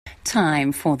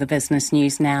Time for the business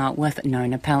news now with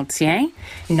Nona Peltier.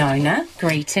 Nona,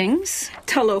 greetings.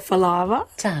 Talofa lava.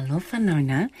 Talofa,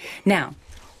 Nona. Now,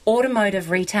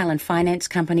 automotive retail and finance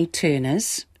company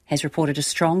Turners has reported a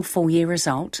strong full-year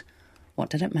result. What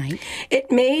did it make?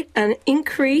 It made an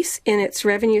increase in its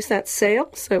revenues, that's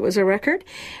sales, so it was a record.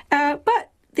 But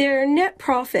their net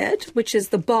profit, which is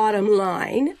the bottom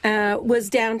line, was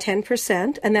down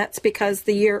 10%, and that's because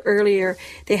the year earlier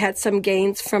they had some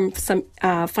gains from some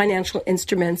financial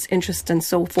instruments, interest and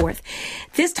so forth.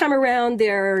 This time around,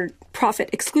 their profit,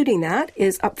 excluding that,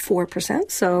 is up 4%,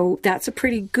 so that's a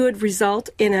pretty good result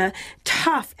in a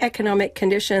tough economic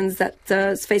conditions that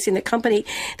is facing the company.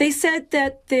 They said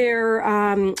that their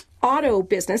auto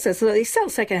business, so they sell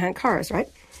secondhand cars, right?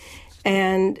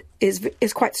 And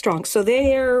is quite strong. So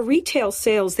their retail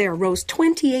sales there rose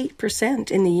 28%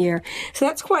 in the year. So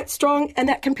that's quite strong, and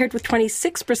that compared with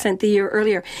 26% the year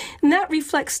earlier. And that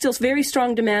reflects still very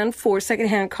strong demand for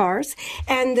secondhand cars.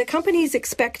 And the company is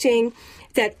expecting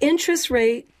that interest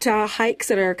rate hikes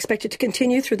that are expected to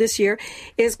continue through this year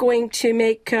is going to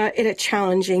make it a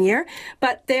challenging year.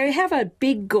 But they have a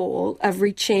big goal of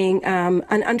reaching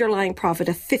an underlying profit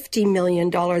of $50 million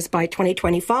by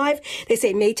 2025. They say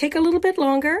it may take a little bit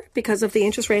longer because of the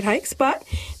interest rate hikes, but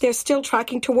they're still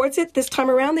tracking towards it. This time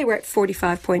around, they were at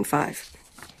 45.5.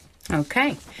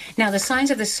 Okay. Now, the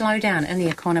signs of the slowdown in the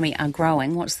economy are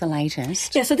growing. What's the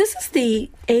latest? Yeah, so this is the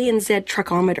ANZ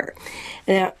Truckometer.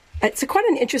 Now, it's quite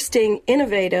an interesting,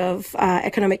 innovative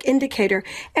economic indicator,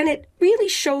 and it really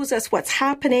shows us what's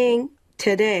happening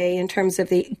today in terms of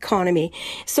the economy.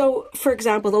 So, for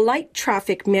example, the light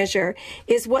traffic measure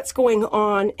is what's going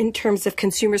on in terms of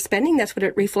consumer spending. That's what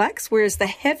it reflects, whereas the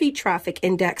heavy traffic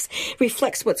index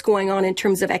reflects what's going on in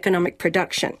terms of economic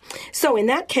production. So, in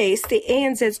that case, the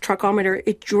ANZ's Truckometer,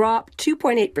 it dropped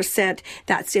 2.8%.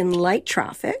 That's in light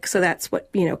traffic. So that's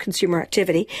what, consumer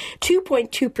activity.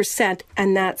 2.2%,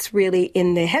 and that's really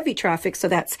in the heavy traffic. So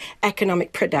that's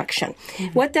economic production.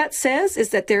 Mm-hmm. What that says is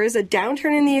that there is a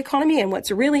downturn in the economy, and what's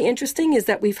really interesting is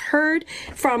that we've heard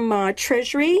from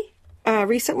Treasury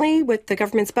recently with the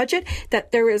government's budget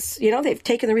that there is, they've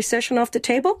taken the recession off the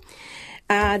table.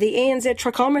 The ANZ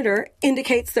Truckometer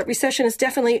indicates that recession is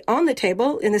definitely on the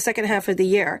table in the second half of the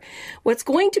year. What's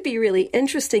going to be really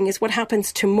interesting is what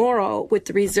happens tomorrow with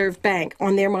the Reserve Bank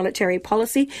on their monetary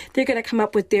policy. They're going to come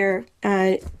up with their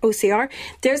OCR.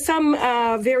 There's some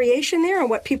variation there on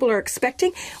what people are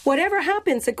expecting. Whatever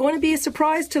happens, it's going to be a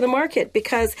surprise to the market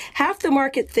because half the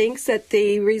market thinks that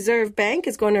the Reserve Bank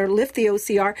is going to lift the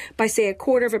OCR by, say,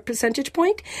 1/4 percentage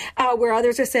point, where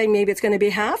others are saying maybe it's going to be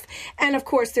half. And, of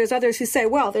course, there's others who say,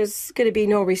 well, there's going to be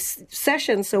no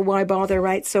recession, so why bother,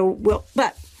 right? So we'll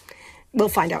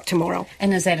find out tomorrow.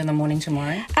 And is that in the morning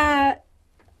tomorrow?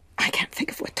 I can't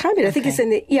think of what time it is. I think it's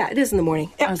it is in the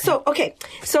morning. Okay.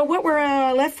 So what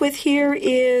we're left with here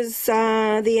is the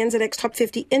NZX Top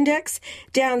 50 Index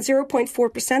down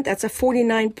 0.4%. That's a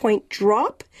 49-point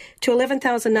drop to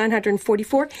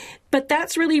 11,944. But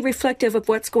that's really reflective of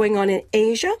what's going on in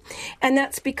Asia. And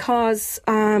that's because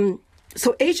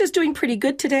so Asia's doing pretty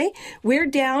good today. We're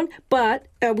down, but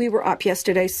we were up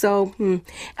yesterday. So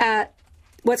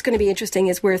what's going to be interesting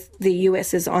is where the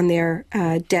U.S. is on their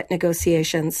debt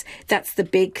negotiations. That's the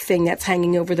big thing that's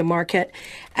hanging over the market.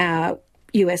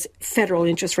 U.S. federal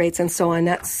interest rates and so on.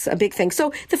 That's a big thing.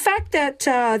 So the fact that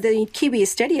the Kiwi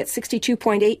is steady at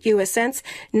 62.8 U.S. cents,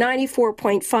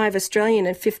 94.5 Australian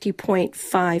and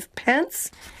 50.5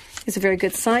 pence is a very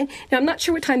good sign. Now, I'm not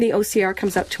sure what time the OCR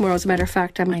comes up tomorrow. As a matter of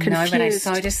fact, I'm confused. I know, but I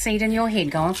sowed a seed in your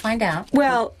head. Go and find out.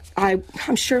 Well,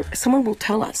 I'm sure someone will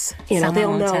tell us.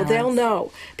 They'll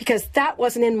know. Because that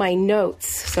wasn't in my notes.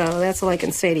 So that's all I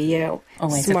can say to you.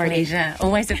 Always a pleasure.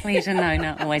 Always a pleasure,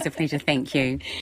 Nona. Always a pleasure. Thank you.